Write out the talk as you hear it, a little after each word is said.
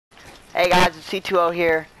Hey guys, it's C2O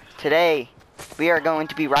here. Today, we are going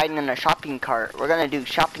to be riding in a shopping cart. We're gonna do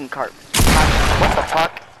shopping cart. What the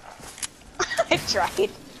fuck? I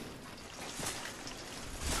tried.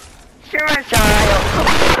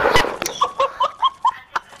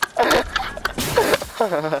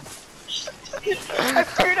 I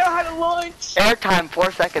figured out how to launch. Airtime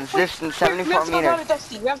 4 seconds. Distance 74 We have to go down meters. to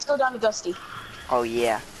Dusty. We have to go down to Dusty. Oh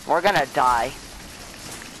yeah, we're gonna die.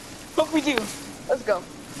 Hope we do. Let's go.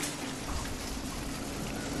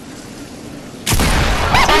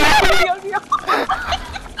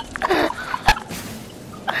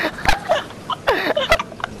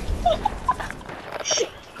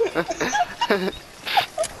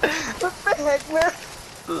 What the heck, man?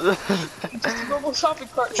 Just a normal shopping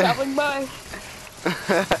cart traveling by.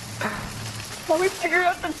 How we figure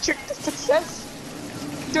out the trick to success?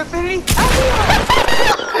 Definitely.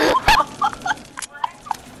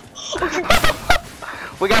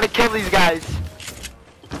 We gotta kill these guys.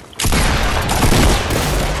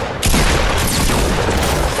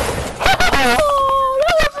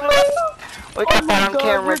 We got that on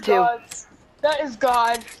camera too. Gods. That is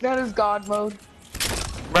God. That is God mode.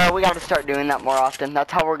 Bro, we gotta start doing that more often.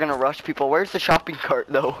 That's how we're gonna rush people. Where's the shopping cart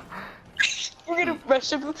though? We're gonna rush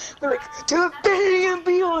them. We're like, to infinity and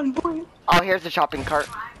beyond, boy. Oh, here's the shopping cart.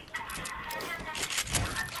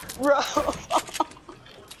 Bro.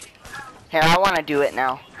 Here, I wanna do it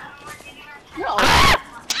now. No.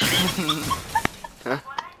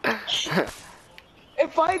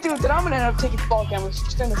 If I do it, then I'm gonna end up taking ball cameras.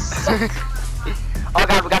 It's gonna suck. Oh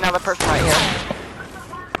god, we got another person right here.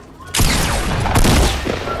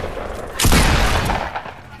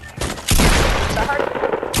 Is that hard?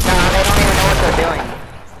 No, they don't even know what they're doing.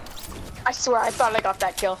 I swear, I thought I got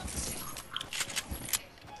that kill.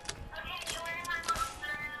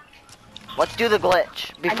 Let's do the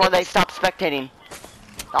glitch before they stop spectating.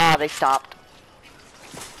 Ah, they stopped.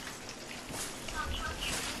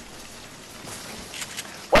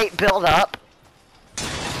 Wait, build up?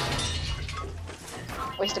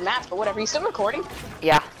 Wasted match, but whatever. You still recording?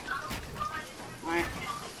 Yeah. Alright.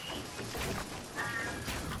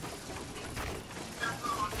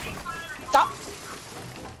 Stop.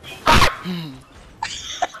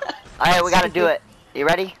 Alright, we gotta do it. You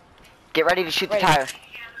ready? Get ready to shoot the Ready. tire.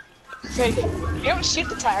 Okay. You don't shoot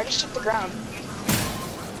the tire, just shoot the ground.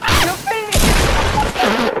 No finish!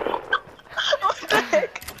 What the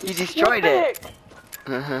heck? You destroyed it.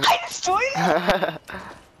 I destroyed it?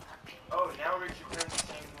 Oh, now Richard Prince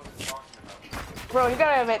saying what he's talking about. Bro, you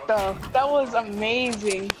gotta admit though, that was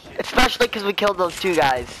amazing. Especially because we killed those two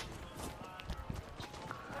guys.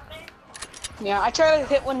 Yeah, I tried to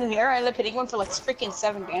hit one in the air, I ended up hitting one for like freaking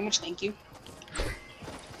 7 damage, thank you.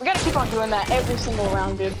 We gotta keep on doing that every single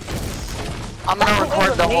round, dude. I'm gonna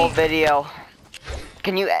record the whole video.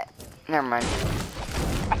 Can you never mind.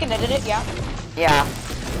 I can edit it, yeah. Yeah,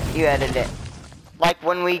 you edit it. Like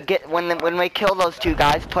when we get when we kill those two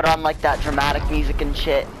guys, put on like that dramatic music and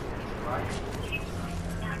shit.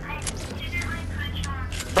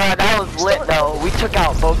 Bro, that was lit though. We took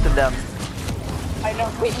out both of them. I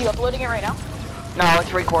know. Wait, you uploading it right now? No,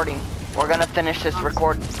 it's recording. We're gonna finish this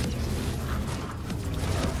record.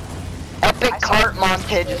 Epic cart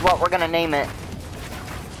montage is what we're gonna name it.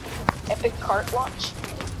 Epic cart launch?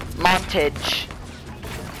 Montage.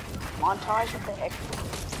 Montage? What the heck?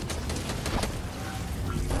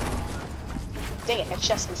 Dang it, it's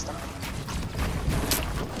chest and stuff.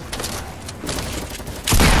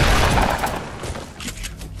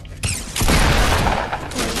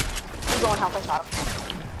 I'm going half I shot him.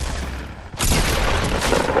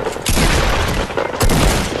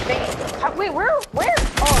 Dang it. Wait, where?